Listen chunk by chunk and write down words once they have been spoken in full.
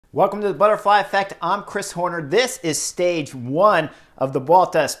Welcome to the Butterfly Effect. I'm Chris Horner. This is stage one of the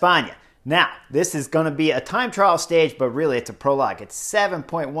Vuelta a España. Now, this is going to be a time trial stage, but really it's a prologue. It's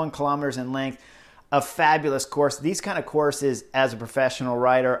 7.1 kilometers in length, a fabulous course. These kind of courses, as a professional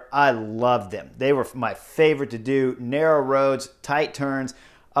rider, I love them. They were my favorite to do. Narrow roads, tight turns,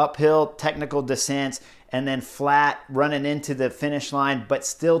 uphill, technical descents, and then flat, running into the finish line, but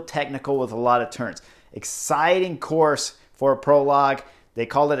still technical with a lot of turns. Exciting course for a prologue. They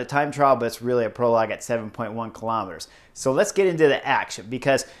called it a time trial, but it's really a prologue at 7.1 kilometers. So let's get into the action,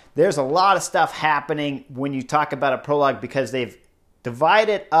 because there's a lot of stuff happening when you talk about a prologue, because they've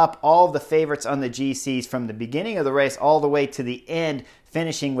divided up all of the favorites on the GCs from the beginning of the race all the way to the end,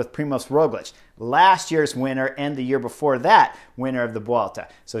 finishing with Primož Roglič, last year's winner and the year before that winner of the Vuelta.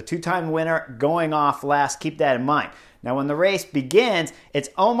 So two-time winner going off last. Keep that in mind. Now, when the race begins, it's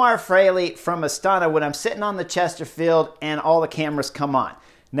Omar Fraile from Astana when I'm sitting on the Chesterfield and all the cameras come on.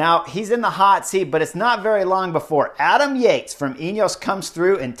 Now, he's in the hot seat, but it's not very long before Adam Yates from Ineos comes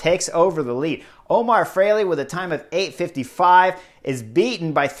through and takes over the lead. Omar Fraile, with a time of 8:55, is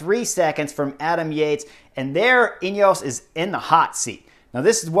beaten by 3 seconds from Adam Yates, and there Ineos is in the hot seat. Now,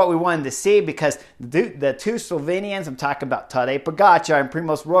 this is what we wanted to see, because the two Slovenians, I'm talking about Tadej Pogačar and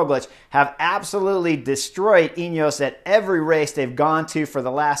Primož Roglič, have absolutely destroyed Ineos at every race they've gone to for the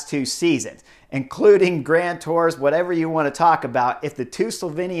last 2 seasons, including Grand Tours, whatever you want to talk about. If the two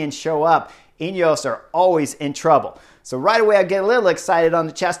Slovenians show up, Ineos are always in trouble. So right away I get a little excited on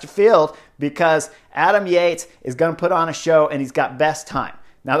the Chesterfield, because Adam Yates is going to put on a show and he's got best time.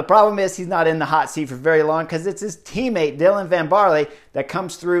 Now, the problem is he's not in the hot seat for very long, because it's his teammate, Dylan van Baarle, that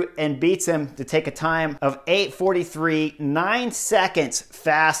comes through and beats him to take a time of 8:43, 9 seconds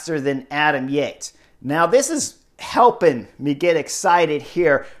faster than Adam Yates. Now, this is helping me get excited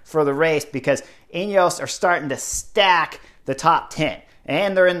here for the race, because Ineos are starting to stack the top 10,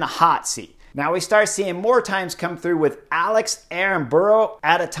 and they're in the hot seat. Now, we start seeing more times come through with Alex Aramburu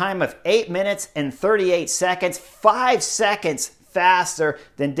at a time of 8 minutes and 38 seconds, 5 seconds faster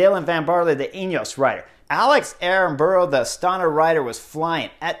than Dylan van Baarle, the Ineos rider. Alex Aramburu, the Astana rider, was flying.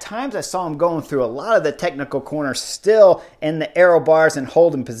 At times I saw him going through a lot of the technical corners, still in the aero bars and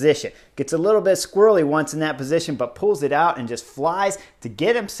holding position. Gets a little bit squirrely once in that position, but pulls it out and just flies to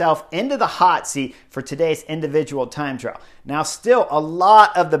get himself into the hot seat for today's individual time trial. Now, still a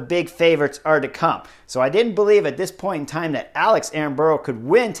lot of the big favorites are to come. So I didn't believe at this point in time that Alex Aramburu could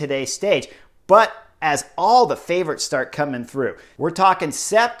win today's stage, but as all the favorites start coming through, we're talking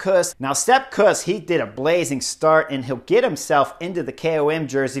Sepp Kuss. Now, Sepp Kuss, he did a blazing start, and he'll get himself into the KOM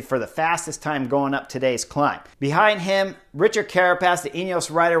jersey for the fastest time going up today's climb. Behind him, Richard Carapaz, the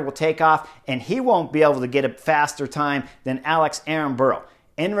Ineos rider, will take off, and he won't be able to get a faster time than Alex Aramburu.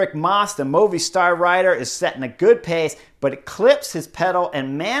 Enric Mas, the Movistar rider, is setting a good pace, but it clips his pedal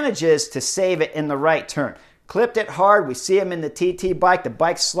and manages to save it in the right turn. Clipped it hard. We see him in the TT bike. The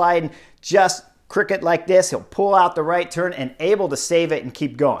bike's sliding just cricket like this. He'll pull out the right turn and able to save it and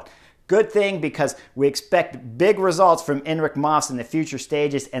keep going. Good thing, because we expect big results from Enric Mas in the future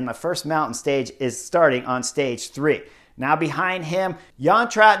stages, and the first mountain stage is starting on stage 3. Now, behind him, Jan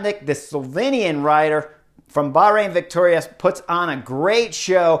Tratnik, the Slovenian rider from Bahrain Victorious, puts on a great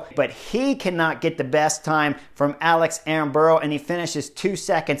show, but he cannot get the best time from Alex Aramburu, and he finishes 2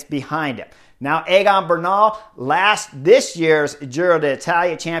 seconds behind him. Now, Egan Bernal, this year's Giro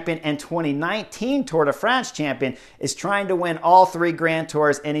d'Italia champion and 2019 Tour de France champion, is trying to win all 3 Grand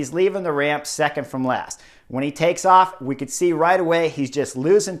Tours, and he's leaving the ramp second from last. When he takes off, we could see right away he's just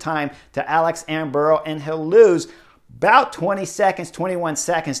losing time to Alex Aramburu, and he'll lose about 20 seconds, 21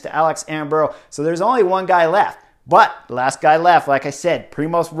 seconds to Alex Aramburu. So there's only one guy left. But the last guy left, like I said,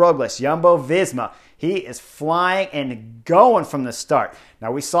 Primož Roglič, Jumbo-Visma. He is flying and going from the start.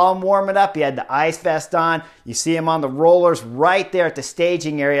 Now, we saw him warming up. He had the ice vest on. You see him on the rollers right there at the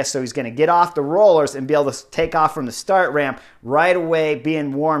staging area. So he's going to get off the rollers and be able to take off from the start ramp right away,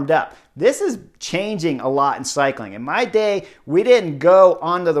 being warmed up. This is changing a lot in cycling. In my day, we didn't go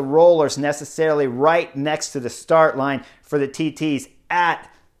onto the rollers necessarily right next to the start line for the TTs at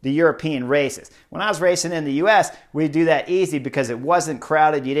the European races. When I was racing in the US, we'd do that easy because it wasn't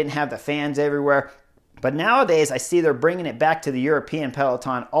crowded. You didn't have the fans everywhere. But nowadays, I see they're bringing it back to the European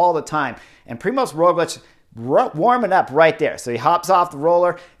peloton all the time. And Primož Roglič warming up right there. So he hops off the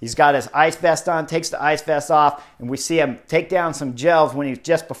roller. He's got his ice vest on, takes the ice vest off, and we see him take down some gels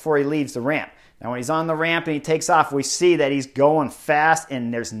just before he leaves the ramp. Now, when he's on the ramp and he takes off, we see that he's going fast,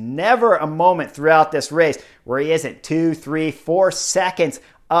 and there's never a moment throughout this race where he isn't 2, 3, 4 seconds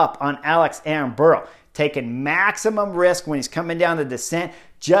up on Alex Aramburu. Taking maximum risk when he's coming down the descent,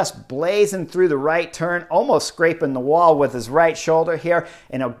 just blazing through the right turn, almost scraping the wall with his right shoulder here,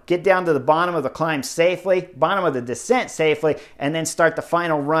 and he'll get down to the bottom of the climb safely, bottom of the descent safely, and then start the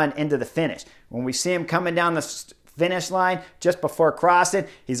final run into the finish. When we see him coming down the finish line just before crossing,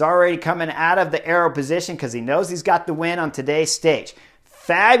 he's already coming out of the arrow position because he knows he's got the win on today's stage.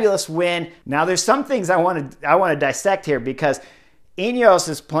 Fabulous win. Now there's some things I want to dissect here, because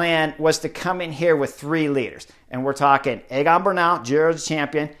Ineos' plan was to come in here with 3 leaders. And we're talking Egan Bernal, Giro's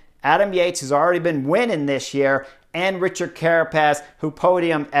champion, Adam Yates, who's already been winning this year, and Richard Carapaz, who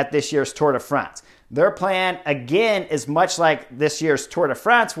podiumed at this year's Tour de France. Their plan, again, is much like this year's Tour de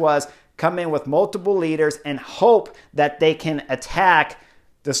France was, come in with multiple leaders and hope that they can attack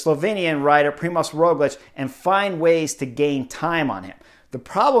the Slovenian rider Primož Roglič and find ways to gain time on him. The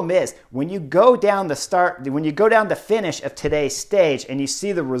problem is, when you go down the finish of today's stage and you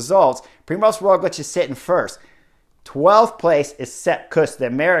see the results, Primož Roglič is sitting first. 12th place is Sepp Kuss, the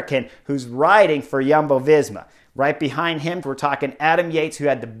American, who's riding for Jumbo-Visma. Right behind him, we're talking Adam Yates, who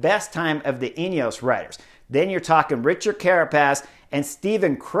had the best time of the Ineos riders. Then you're talking Richard Carapaz and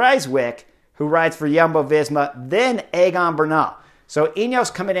Steven Kruijswijk, who rides for Jumbo-Visma, then Egan Bernal. So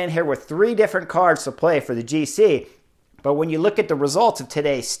Ineos coming in here with 3 different cards to play for the GC. But when you look at the results of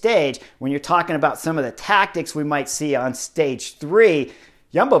today's stage, when you're talking about some of the tactics we might see on stage 3,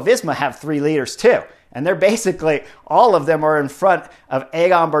 Jumbo-Visma have 3 leaders too. And they're basically, all of them are in front of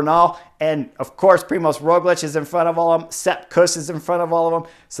Egan Bernal. And of course, Primož Roglič is in front of all of them. Sepp Kuss is in front of all of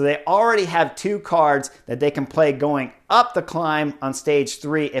them. So they already have 2 cards that they can play going up the climb on stage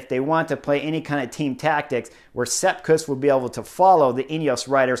 3 if they want to play any kind of team tactics, where Sepp Kuss will be able to follow the Ineos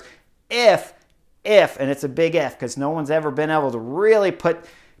riders if, and it's a big if, because no one's ever been able to really put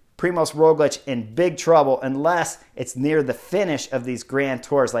Primož Roglič in big trouble unless it's near the finish of these Grand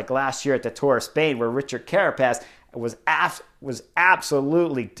Tours, like last year at the Tour of Spain, where Richard Carapaz was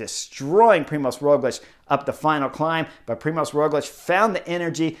absolutely destroying Primož Roglič up the final climb. But Primož Roglič found the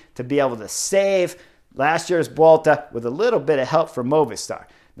energy to be able to save last year's Vuelta with a little bit of help from Movistar.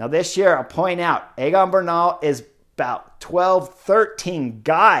 Now this year, I'll point out, Egan Bernal is about 12, 13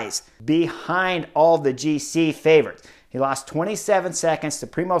 guys behind all the GC favorites. He lost 27 seconds to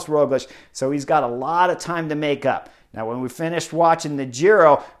Primož Roglič, so he's got a lot of time to make up. Now, when we finished watching the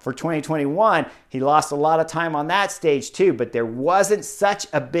Giro for 2021, he lost a lot of time on that stage too, but there wasn't such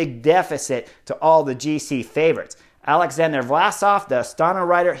a big deficit to all the GC favorites. Alexander Vlasov, the Astana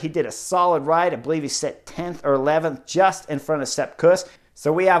rider, he did a solid ride. I believe he set 10th or 11th, just in front of Sepp Kuss.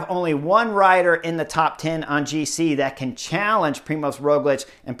 So we have only 1 rider in the top 10 on GC that can challenge Primož Roglič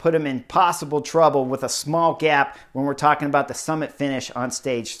and put him in possible trouble with a small gap when we're talking about the summit finish on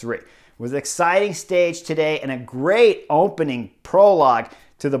stage 3. It was an exciting stage today and a great opening prologue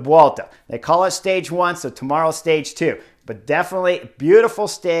to the Vuelta. They call it stage 1, so tomorrow's stage 2. But definitely a beautiful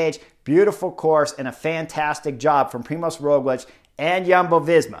stage, beautiful course, and a fantastic job from Primož Roglič and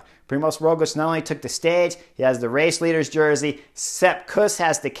Jumbo-Visma. Primož Roglič not only took the stage, he has the race leader's jersey. Sepp Kuss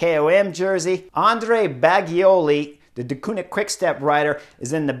has the KOM jersey. Andre Baggioli, the Deceuninck Quick-Step rider,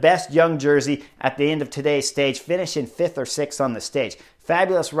 is in the best young jersey at the end of today's stage, finishing 5th or 6th on the stage.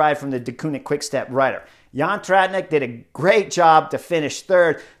 Fabulous ride from the Deceuninck Quick-Step rider. Jan Tratnik did a great job to finish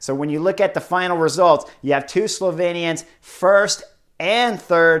 3rd. So when you look at the final results, you have 2 Slovenians, 1st and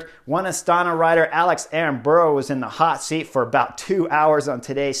 3rd. One Astana rider, Alex Aramburu, was in the hot seat for about 2 hours on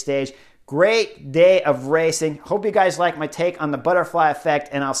today's stage. Great day of racing. Hope you guys like my take on the butterfly effect,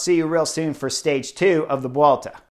 and I'll see you real soon for stage 2 of the Vuelta.